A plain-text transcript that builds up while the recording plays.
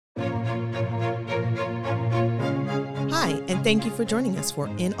Thank you for joining us for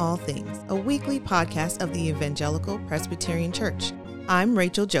In All Things, a weekly podcast of the Evangelical Presbyterian Church. I'm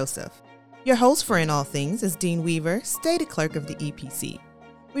Rachel Joseph. Your host for In All Things is Dean Weaver, Stated Clerk of the EPC.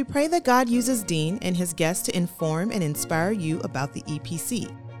 We pray that God uses Dean and his guests to inform and inspire you about the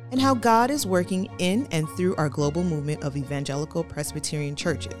EPC and how God is working in and through our global movement of Evangelical Presbyterian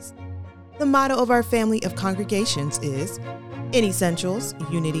churches. The motto of our family of congregations is, in essentials,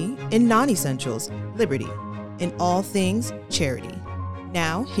 unity; in non-essentials, liberty; in all things, charity.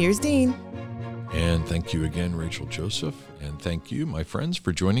 Now, here's Dean. And thank you again, Rachel Joseph. And thank you, my friends,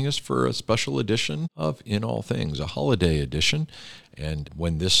 for joining us for a special edition of In All Things, a holiday edition. And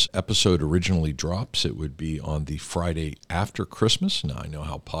when this episode originally drops, it would be on the Friday after Christmas. Now, I know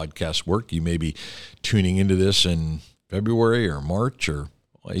how podcasts work. You may be tuning into this in February or March or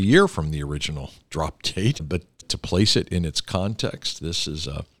a year from the original drop date. But to place it in its context, this is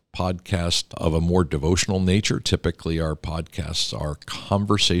a podcast of a more devotional nature. Typically, our podcasts are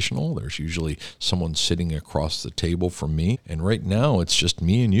conversational. There's usually someone sitting across the table from me. And right now, it's just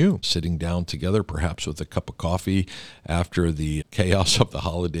me and you sitting down together, perhaps with a cup of coffee after the chaos of the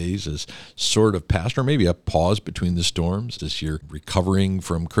holidays is sort of past, or maybe a pause between the storms as you're recovering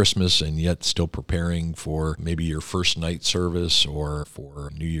from Christmas and yet still preparing for maybe your first night service or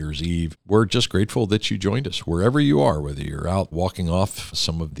for New Year's Eve. We're just grateful that you joined us wherever you are, whether you're out walking off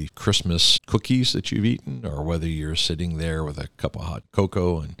some of the Christmas cookies that you've eaten, or whether you're sitting there with a cup of hot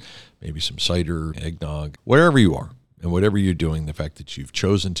cocoa and maybe some cider, eggnog, wherever you are and whatever you're doing, the fact that you've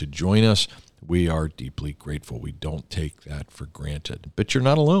chosen to join us, we are deeply grateful. We don't take that for granted. But you're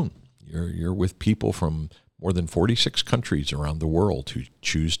not alone. You're with people from more than 46 countries around the world who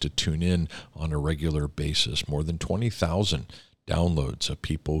choose to tune in on a regular basis, more than 20,000 downloads of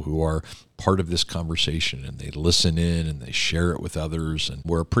people who are part of this conversation, and they listen in and they share it with others. And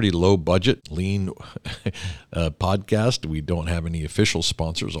we're a pretty low budget, lean podcast. We don't have any official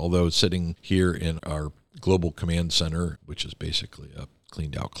sponsors, although sitting here in our global command center, which is basically a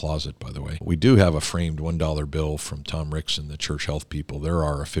cleaned out closet, by the way, we do have a framed $1 bill from Tom Ricks and the Church Health people. They're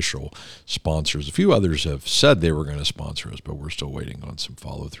our official sponsors. A few others have said they were going to sponsor us, but we're still waiting on some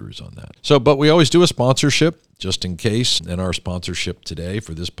follow-throughs on that. But we always do a sponsorship just in case. And our sponsorship today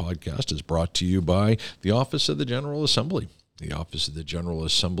for this podcast is brought to you by the Office of the General Assembly. The Office of the General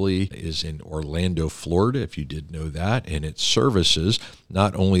Assembly is in Orlando, Florida, if you did know that, and it services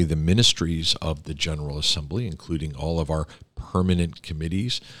not only the ministries of the General Assembly, including all of our permanent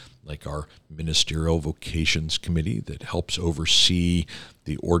committees, like our Ministerial Vocations Committee that helps oversee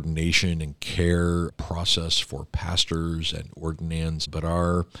the ordination and care process for pastors and ordinands, but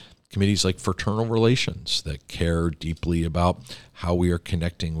our committees like Fraternal Relations that care deeply about how we are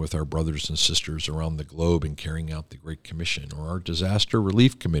connecting with our brothers and sisters around the globe and carrying out the Great Commission, or our Disaster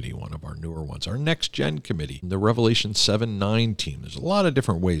Relief Committee, one of our newer ones, our Next Gen Committee, the Revelation 7-9 team. There's a lot of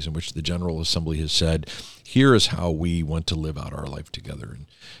different ways in which the General Assembly has said, here is how we want to live out our life together and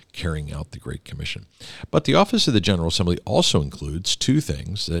carrying out the Great Commission. But the Office of the General Assembly also includes two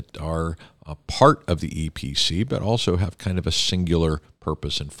things that are a part of the EPC, but also have kind of a singular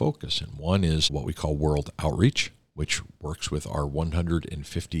purpose and focus. And one is what we call World Outreach, which works with our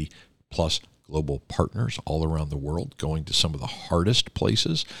 150 plus global partners all around the world, going to some of the hardest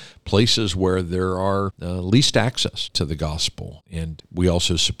places where there are least access to the gospel. And we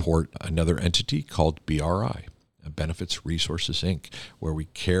also support another entity called BRI, Benefits Resources, Inc., where we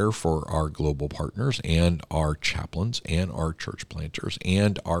care for our global partners and our chaplains and our church planters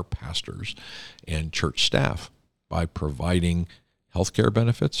and our pastors and church staff by providing healthcare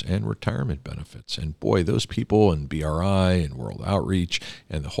benefits and retirement benefits. And boy, those people in BRI and World Outreach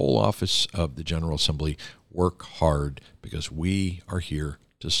and the whole Office of the General Assembly work hard because we are here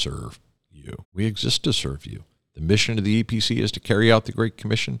to serve you. We exist to serve you. The mission of the EPC is to carry out the Great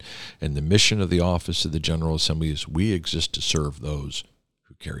Commission, and the mission of the Office of the General Assembly is we exist to serve those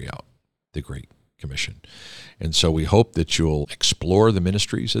who carry out the Great Commission. And so we hope that you'll explore the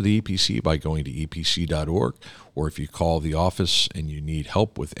ministries of the EPC by going to epc.org, or if you call the office and you need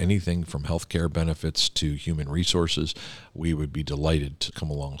help with anything from healthcare benefits to human resources, we would be delighted to come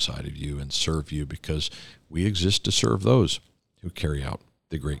alongside of you and serve you because we exist to serve those who carry out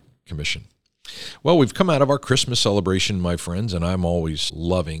the Great Commission. Well, we've come out of our Christmas celebration, my friends, and I'm always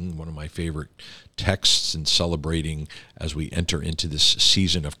loving one of my favorite texts and celebrating as we enter into this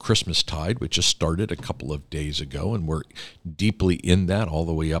season of Christmastide, which just started a couple of days ago, and we're deeply in that all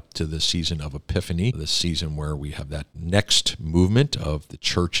the way up to the season of Epiphany, the season where we have that next movement of the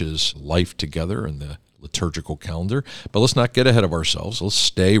church's life together and the liturgical calendar. But let's not get ahead of ourselves. Let's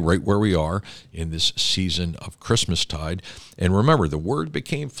stay right where we are in this season of Christmastide. And remember, the Word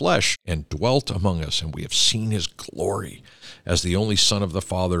became flesh and dwelt among us, and we have seen his glory as the only Son of the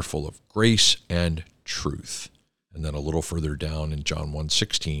Father, full of grace and truth. And then a little further down in John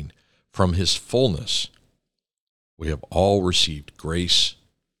 1:16, from his fullness we have all received grace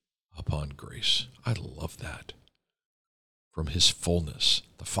upon grace. I love that. From his fullness.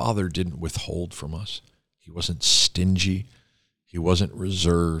 The Father didn't withhold from us. He wasn't stingy. He wasn't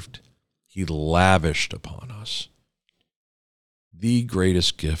reserved. He lavished upon us the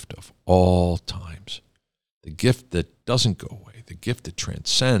greatest gift of all times. The gift that doesn't go away. The gift that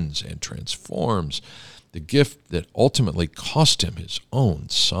transcends and transforms. The gift that ultimately cost him his own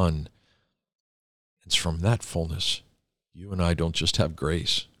Son. It's from that fullness. You and I don't just have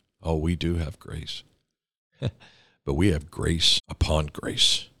grace. Oh, we do have grace. But we have grace upon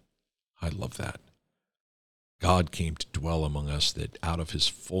grace. I love that. God came to dwell among us that out of his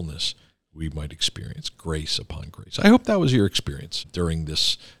fullness we might experience grace upon grace. I hope that was your experience during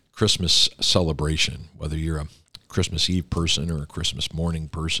this Christmas celebration, whether you're a Christmas Eve person or a Christmas morning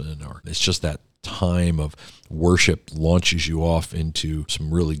person, or it's just that time of worship launches you off into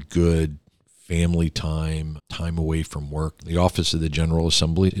some really good family time away from work. The Office of the General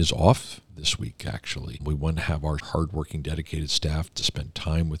Assembly is off this week, actually. We want to have our hardworking, dedicated staff to spend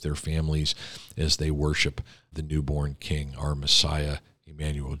time with their families as they worship the newborn King, our Messiah,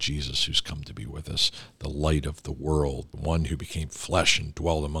 Emmanuel Jesus, who's come to be with us, the light of the world, the one who became flesh and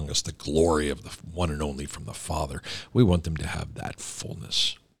dwelled among us, the glory of the one and only from the Father. We want them to have that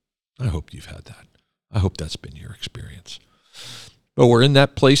fullness. I hope you've had that. I hope that's been your experience. But we're in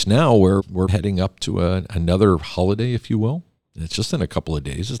that place now where we're heading up to another holiday, if you will. It's just in a couple of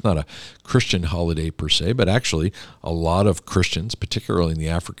days. It's not a Christian holiday per se, but actually a lot of Christians, particularly in the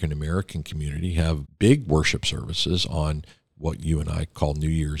African-American community, have big worship services on what you and I call New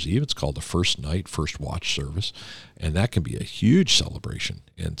Year's Eve. It's called the first night, first watch service, and that can be a huge celebration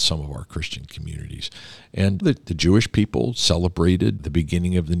in some of our Christian communities. And the Jewish people celebrated the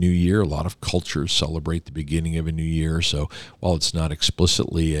beginning of the new year. A lot of cultures celebrate the beginning of a new year, so while it's not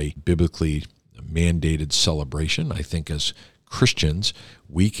explicitly a biblically mandated celebration, I think as Christians,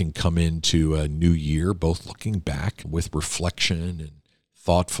 we can come into a new year both looking back with reflection and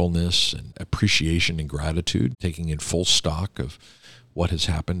thoughtfulness and appreciation and gratitude, taking in full stock of what has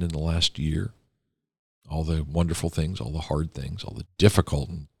happened in the last year, all the wonderful things, all the hard things, all the difficult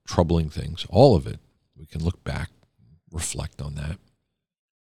and troubling things, all of it. We can look back, reflect on that.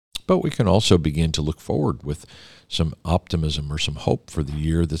 But we can also begin to look forward with some optimism or some hope for the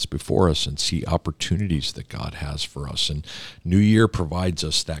year that's before us and see opportunities that God has for us. And New Year provides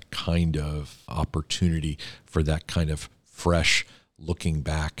us that kind of opportunity for that kind of fresh looking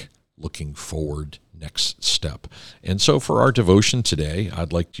back, looking forward, next step. And so for our devotion today,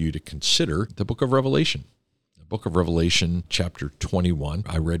 I'd like you to consider the book of Revelation. The book of Revelation, chapter 21.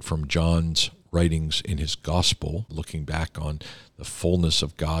 I read from John's writings in his gospel, looking back on the fullness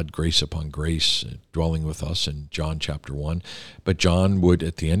of God, grace upon grace, dwelling with us in John chapter 1. But John would,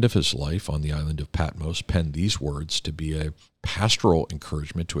 at the end of his life on the island of Patmos, pen these words to be a pastoral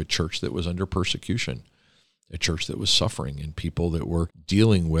encouragement to a church that was under persecution, a church that was suffering, and people that were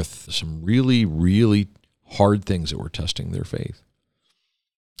dealing with some really, really hard things that were testing their faith.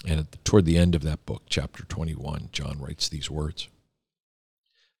 And toward the end of that book, chapter 21, John writes these words.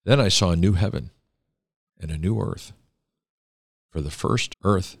 Then I saw a new heaven and a new earth, for the first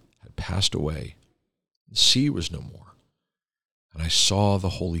earth had passed away. The sea was no more. And I saw the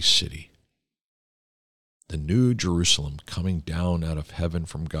holy city, the new Jerusalem, coming down out of heaven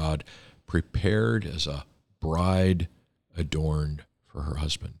from God, prepared as a bride adorned for her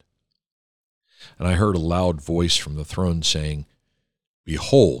husband. And I heard a loud voice from the throne saying,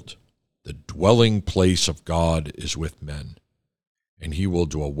 Behold, the dwelling place of God is with men, and he will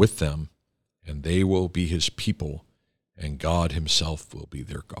dwell with them, and they will be his people, and God himself will be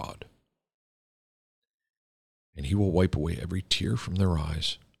their God. And he will wipe away every tear from their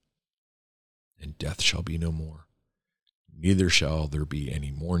eyes, and death shall be no more. Neither shall there be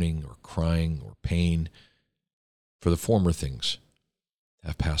any mourning or crying or pain, for the former things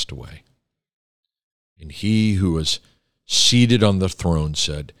have passed away. And he who was seated on the throne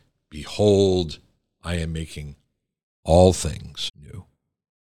said, Behold, I am making all things new.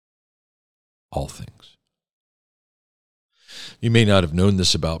 All things. You may not have known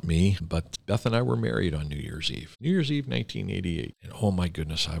this about me, but Beth and I were married on New Year's Eve. New Year's Eve, 1988. And oh my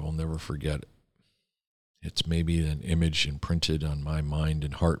goodness, I will never forget it. It's maybe an image imprinted on my mind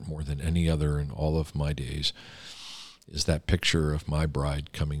and heart more than any other in all of my days, is that picture of my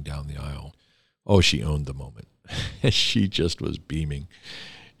bride coming down the aisle Oh, she owned the moment. She just was beaming.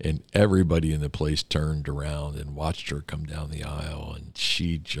 And everybody in the place turned around and watched her come down the aisle, and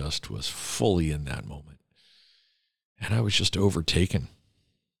she just was fully in that moment. And I was just overtaken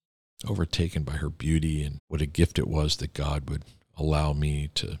by her beauty, and what a gift it was that God would allow me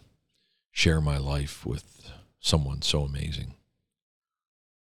to share my life with someone so amazing.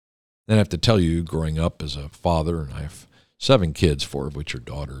 Then I have to tell you, growing up as a father, and I have 7 kids, 4 of which are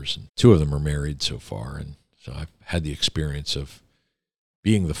daughters, and 2 of them are married so far, and so I've had the experience of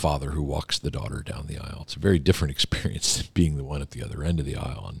being the father who walks the daughter down the aisle. It's a very different experience than being the one at the other end of the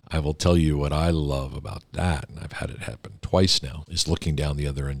aisle. And I will tell you what I love about that, and I've had it happen twice now, is looking down the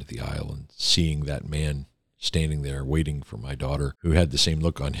other end of the aisle and seeing that man standing there waiting for my daughter, who had the same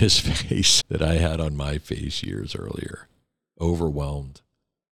look on his face that I had on my face years earlier, overwhelmed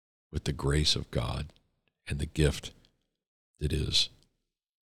with the grace of God and the gift that is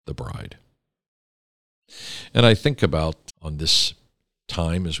the bride. And I think about on this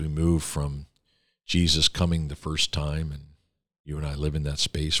time as we move from Jesus coming the first time, and you and I live in that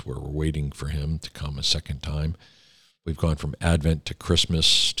space where we're waiting for him to come a second time. We've gone from Advent to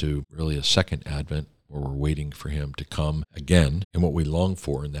Christmas to really a second Advent where we're waiting for him to come again. And what we long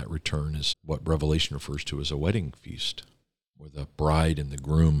for in that return is what Revelation refers to as a wedding feast, where the bride and the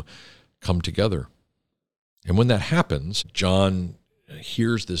groom come together. And when that happens, John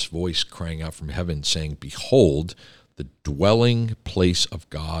hears this voice crying out from heaven saying, "Behold, the dwelling place of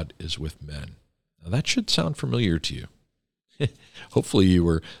God is with men." Now that should sound familiar to you. Hopefully you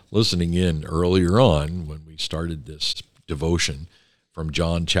were listening in earlier on when we started this devotion from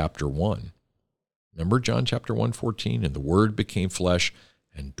John chapter 1. Remember John chapter 1:14, "And the Word became flesh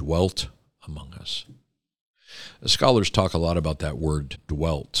and dwelt among us." The scholars talk a lot about that word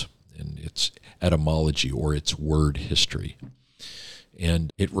dwelt and its etymology or its word history.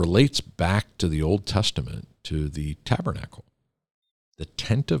 And it relates back to the Old Testament, to the tabernacle, the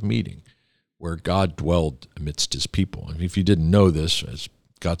tent of meeting, where God dwelled amidst his people. And if you didn't know this, as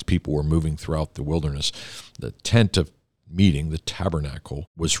God's people were moving throughout the wilderness, the tent of meeting, the tabernacle,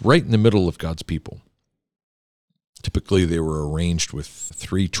 was right in the middle of God's people. Typically, they were arranged with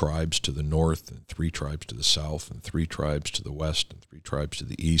 3 tribes to the north and 3 tribes to the south and 3 tribes to the west and 3 tribes to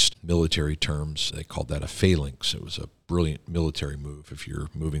the east. Military terms, they called that a phalanx. It was a brilliant military move if you're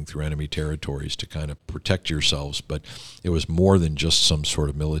moving through enemy territories to kind of protect yourselves. But it was more than just some sort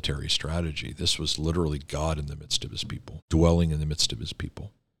of military strategy. This was literally God in the midst of his people, dwelling in the midst of his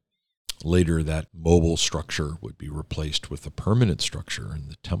people. Later, that mobile structure would be replaced with a permanent structure in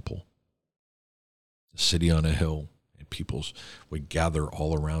the temple. The city on a hill, and peoples would gather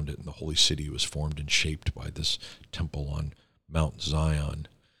all around it, and the holy city was formed and shaped by this temple on Mount Zion.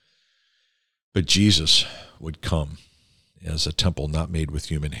 But Jesus would come as a temple not made with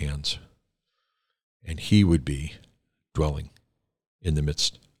human hands, and he would be dwelling in the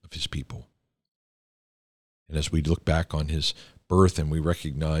midst of his people. And as we look back on his birth and we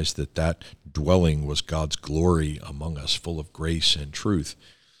recognize that that dwelling was God's glory among us, full of grace and truth,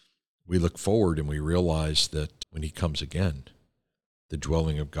 we look forward and we realize that when he comes again, the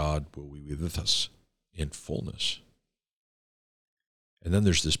dwelling of God will be with us in fullness. And then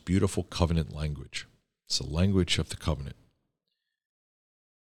there's this beautiful covenant language. It's the language of the covenant.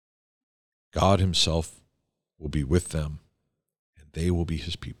 God himself will be with them, and they will be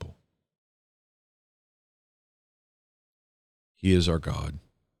his people. He is our God.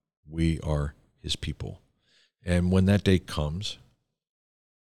 We are his people. And when that day comes,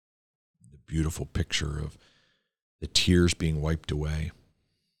 beautiful picture of the tears being wiped away,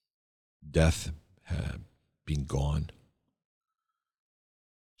 death being gone.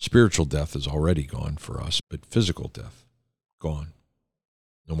 Spiritual death is already gone for us, but physical death, gone.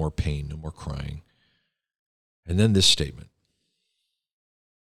 No more pain, no more crying. And then this statement,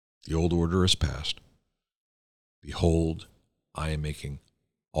 "The old order is past. Behold, I am making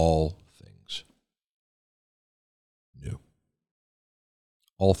all things new."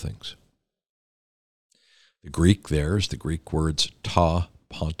 All things. The Greek there is the Greek words ta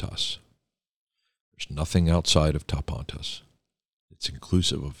pontos. There's nothing outside of ta pontos. It's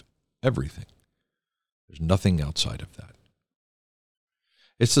inclusive of everything. There's nothing outside of that.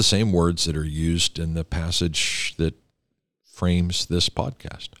 It's the same words that are used in the passage that frames this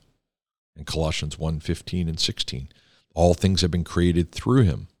podcast. In Colossians 1:15 and 16, all things have been created through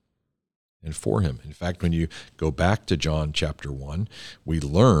him and for him. In fact, when you go back to John chapter 1, we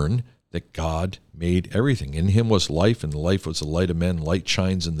learn that God made everything. In him was life, and the life was the light of men. Light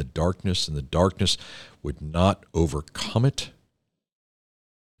shines in the darkness, and the darkness would not overcome it.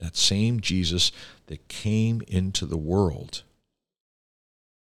 That same Jesus that came into the world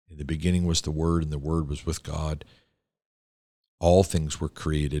In the beginning was the Word, and the Word was with God. All things were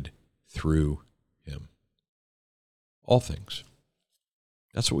created through him. All things.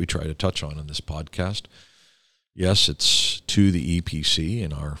 That's what we try to touch on in this podcast. Yes, it's to the EPC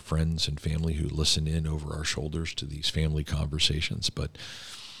and our friends and family who listen in over our shoulders to these family conversations, but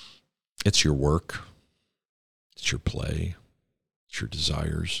it's your work, it's your play, it's your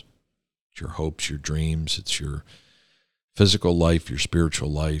desires, it's your hopes, your dreams, it's your physical life, your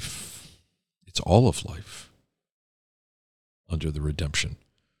spiritual life. It's all of life under the redemption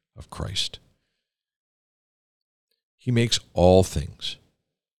of Christ. He makes all things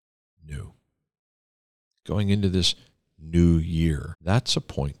new. Going into this new year, that's a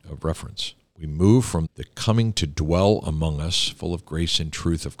point of reference. We move from the coming to dwell among us, full of grace and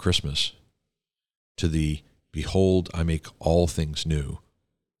truth of Christmas, to the behold, I make all things new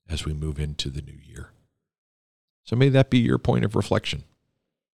as we move into the new year. So may that be your point of reflection.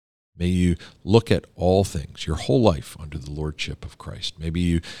 May you look at all things, your whole life, under the lordship of Christ. Maybe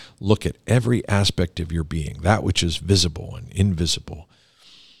you look at every aspect of your being, that which is visible and invisible.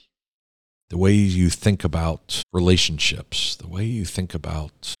 The way you think about relationships, the way you think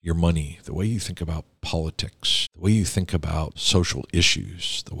about your money, the way you think about politics, the way you think about social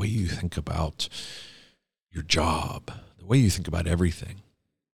issues, the way you think about your job, the way you think about everything.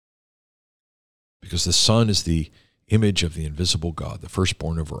 Because the Son is the image of the invisible God, the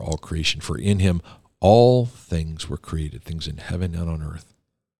firstborn over all creation. For in him all things were created, things in heaven and on earth,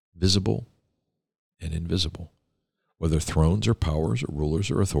 visible and invisible, whether thrones or powers or rulers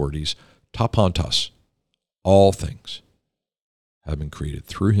or authorities, tapantos, all things have been created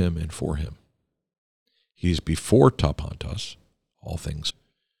through him and for him. He is before tapantos, all things,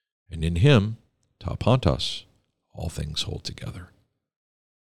 and in him, tapantos, all things hold together.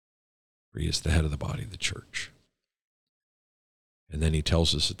 For he is the head of the body, the church. And then he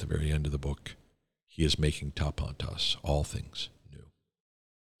tells us at the very end of the book, he is making tapantos, all things new.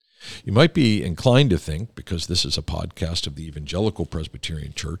 You might be inclined to think, because this is a podcast of the Evangelical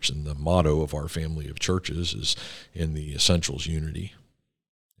Presbyterian Church, and the motto of our family of churches is in the essentials unity,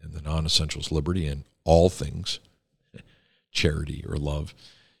 and the non-essentials liberty, and all things charity or love.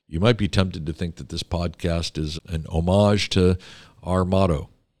 You might be tempted to think that this podcast is an homage to our motto,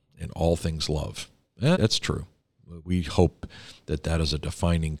 and all things love. That's true. We hope that that is a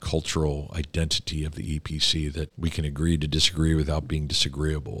defining cultural identity of the EPC, that we can agree to disagree without being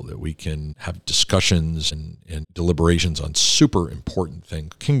disagreeable, that we can have discussions and deliberations on super important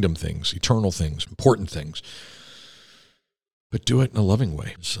things, kingdom things, eternal things, important things, but do it in a loving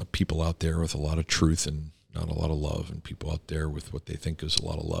way. There's people out there with a lot of truth and not a lot of love, and people out there with what they think is a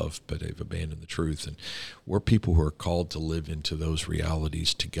lot of love, but they've abandoned the truth. And we're people who are called to live into those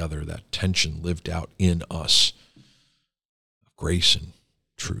realities together, that tension lived out in us, grace and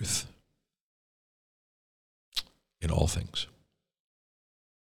truth in all things.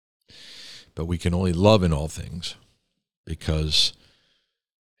 But we can only love in all things because,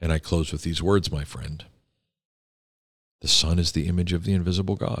 and I close with these words, my friend, the Son is the image of the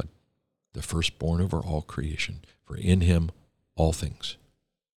invisible God, the firstborn over all creation. For in him all things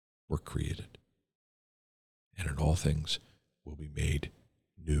were created, and in all things will be made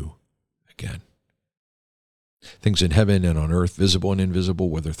new again. Things in heaven and on earth, visible and invisible,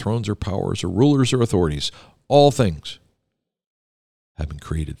 whether thrones or powers or rulers or authorities, all things have been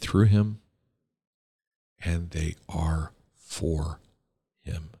created through him, and they are for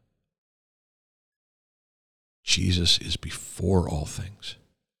him. Jesus is before all things,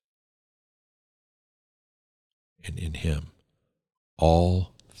 and in him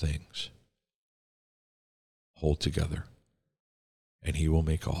all things hold together, and he will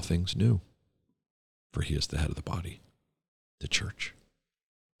make all things new. For he is the head of the body, the church.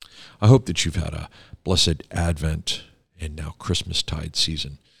 I hope that you've had a blessed Advent and now Christmastide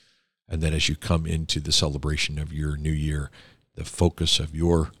season, and that as you come into the celebration of your new year, the focus of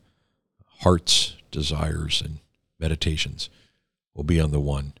your heart's desires and meditations will be on the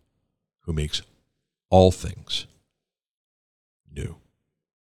one who makes all things new.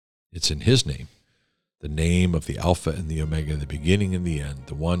 It's in his name, the name of the Alpha and the Omega, the beginning and the end,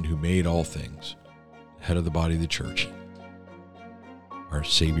 the one who made all things, head of the body of the church, our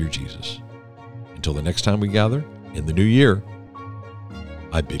Savior Jesus. Until the next time we gather in the new year,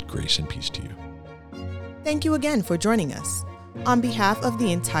 I bid grace and peace to you. Thank you again for joining us. On behalf of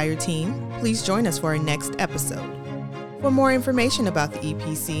the entire team, please join us for our next episode. For more information about the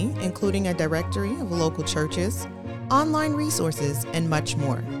EPC, including a directory of local churches, online resources, and much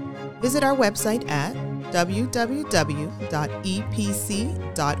more, visit our website at www.epc.org.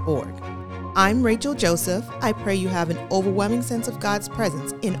 I'm Rachel Joseph. I pray you have an overwhelming sense of God's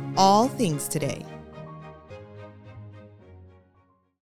presence in all things today.